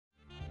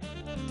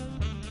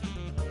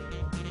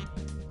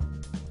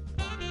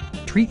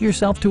Treat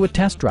yourself to a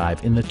test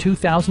drive in the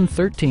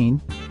 2013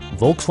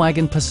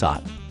 Volkswagen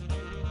Passat.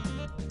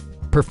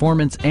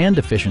 Performance and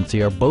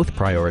efficiency are both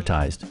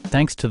prioritized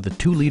thanks to the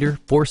 2-liter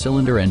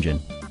 4-cylinder engine,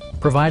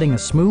 providing a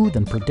smooth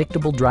and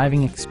predictable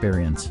driving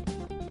experience.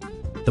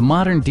 The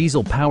modern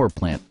diesel power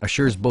plant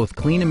assures both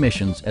clean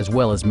emissions as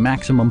well as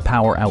maximum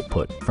power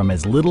output from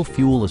as little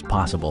fuel as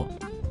possible.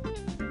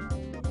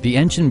 The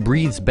engine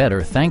breathes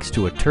better thanks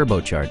to a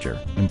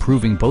turbocharger,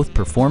 improving both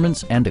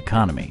performance and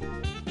economy.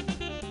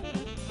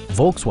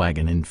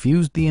 Volkswagen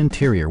infused the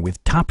interior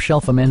with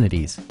top-shelf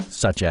amenities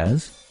such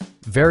as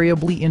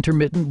variably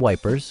intermittent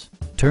wipers,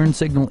 turn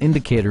signal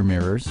indicator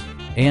mirrors,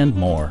 and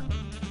more.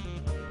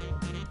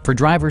 For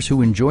drivers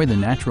who enjoy the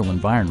natural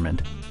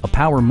environment, a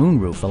power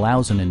moonroof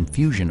allows an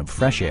infusion of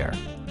fresh air.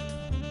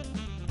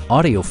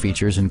 Audio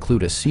features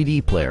include a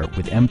CD player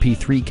with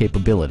MP3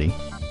 capability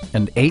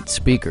and 8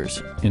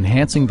 speakers,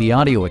 enhancing the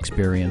audio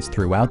experience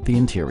throughout the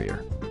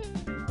interior.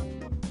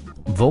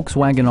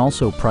 Volkswagen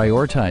also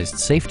prioritized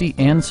safety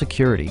and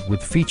security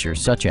with features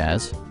such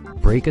as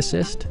brake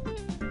assist,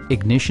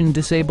 ignition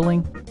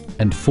disabling,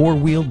 and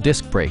 4-wheel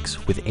disc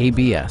brakes with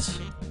ABS.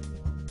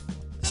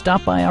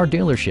 Stop by our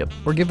dealership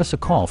or give us a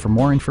call for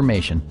more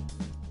information.